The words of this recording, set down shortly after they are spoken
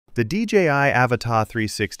The DJI Avata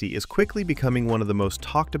 360 is quickly becoming one of the most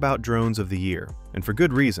talked about drones of the year, and for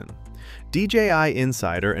good reason. DJI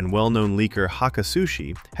insider and well-known leaker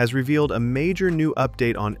Hakasushi has revealed a major new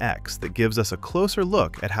update on X that gives us a closer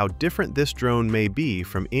look at how different this drone may be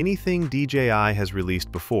from anything DJI has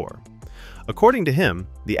released before. According to him,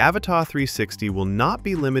 the Avata 360 will not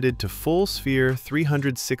be limited to full-sphere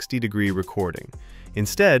 360-degree recording.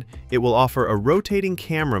 Instead, it will offer a rotating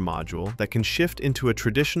camera module that can shift into a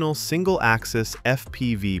traditional single-axis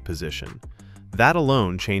FPV position. That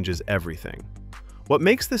alone changes everything. What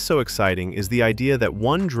makes this so exciting is the idea that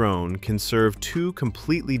one drone can serve two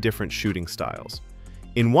completely different shooting styles.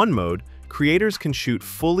 In one mode, creators can shoot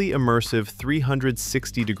fully immersive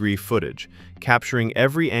 360-degree footage, capturing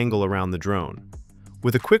every angle around the drone.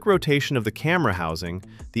 With a quick rotation of the camera housing,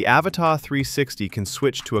 the Avata 360 can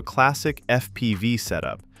switch to a classic FPV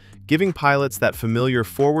setup, giving pilots that familiar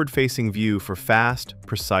forward-facing view for fast,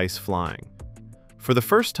 precise flying. For the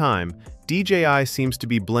first time, DJI seems to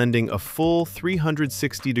be blending a full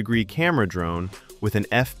 360-degree camera drone with an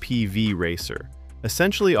FPV racer,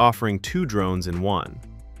 essentially offering two drones in one.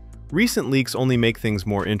 Recent leaks only make things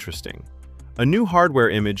more interesting. A new hardware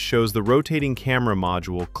image shows the rotating camera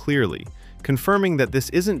module clearly, confirming that this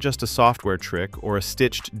isn't just a software trick or a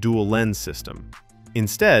stitched dual-lens system.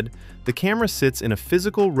 Instead, the camera sits in a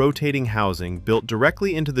physical rotating housing built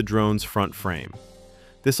directly into the drone's front frame.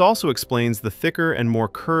 This also explains the thicker and more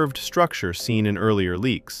curved structure seen in earlier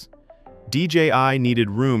leaks. DJI needed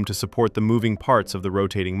room to support the moving parts of the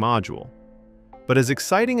rotating module. But as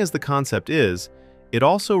exciting as the concept is, it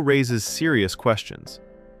also raises serious questions.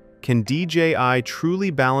 Can DJI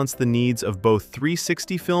truly balance the needs of both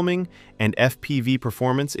 360 filming and FPV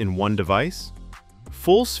performance in one device?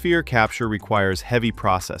 Full sphere capture requires heavy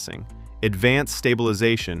processing, advanced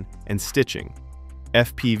stabilization, and stitching.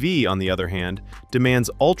 FPV, on the other hand,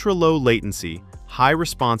 demands ultra-low latency, high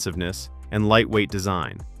responsiveness, and lightweight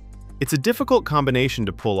design. It's a difficult combination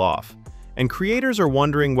to pull off, and creators are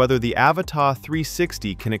wondering whether the Avata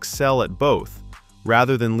 360 can excel at both,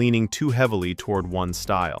 rather than leaning too heavily toward one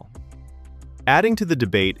style. Adding to the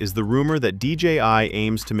debate is the rumor that DJI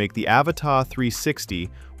aims to make the Avata 360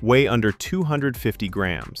 weigh under 250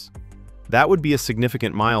 grams. That would be a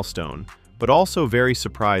significant milestone, but also very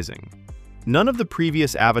surprising. None of the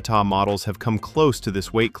previous Avata models have come close to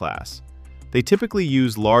this weight class. They typically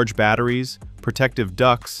use large batteries, protective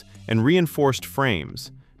ducts, and reinforced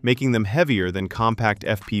frames, making them heavier than compact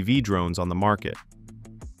FPV drones on the market.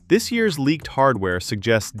 This year's leaked hardware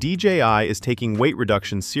suggests DJI is taking weight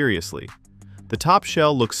reduction seriously. The top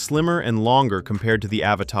shell looks slimmer and longer compared to the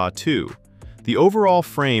Avata 2. The overall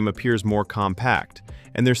frame appears more compact,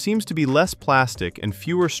 and there seems to be less plastic and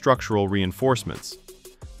fewer structural reinforcements.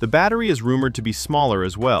 The battery is rumored to be smaller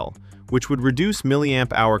as well, which would reduce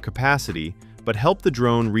milliamp-hour capacity but help the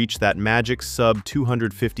drone reach that magic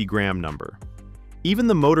sub-250-gram number. Even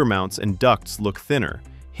the motor mounts and ducts look thinner,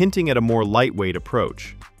 hinting at a more lightweight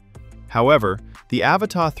approach. However, the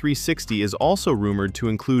Avata 360 is also rumored to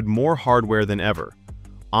include more hardware than ever: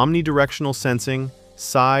 omnidirectional sensing,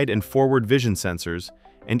 side and forward vision sensors,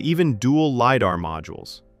 and even dual LiDAR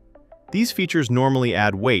modules. These features normally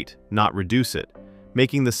add weight, not reduce it,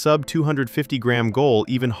 making the sub-250-gram goal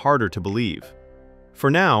even harder to believe.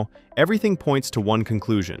 For now, everything points to one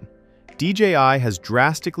conclusion: DJI has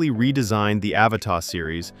drastically redesigned the Avata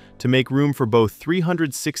series to make room for both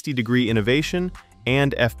 360-degree innovation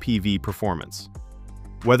and FPV performance.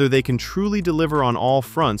 Whether they can truly deliver on all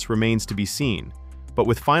fronts remains to be seen, but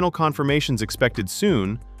with final confirmations expected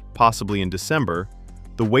soon, possibly in December,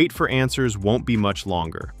 the wait for answers won't be much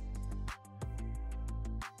longer.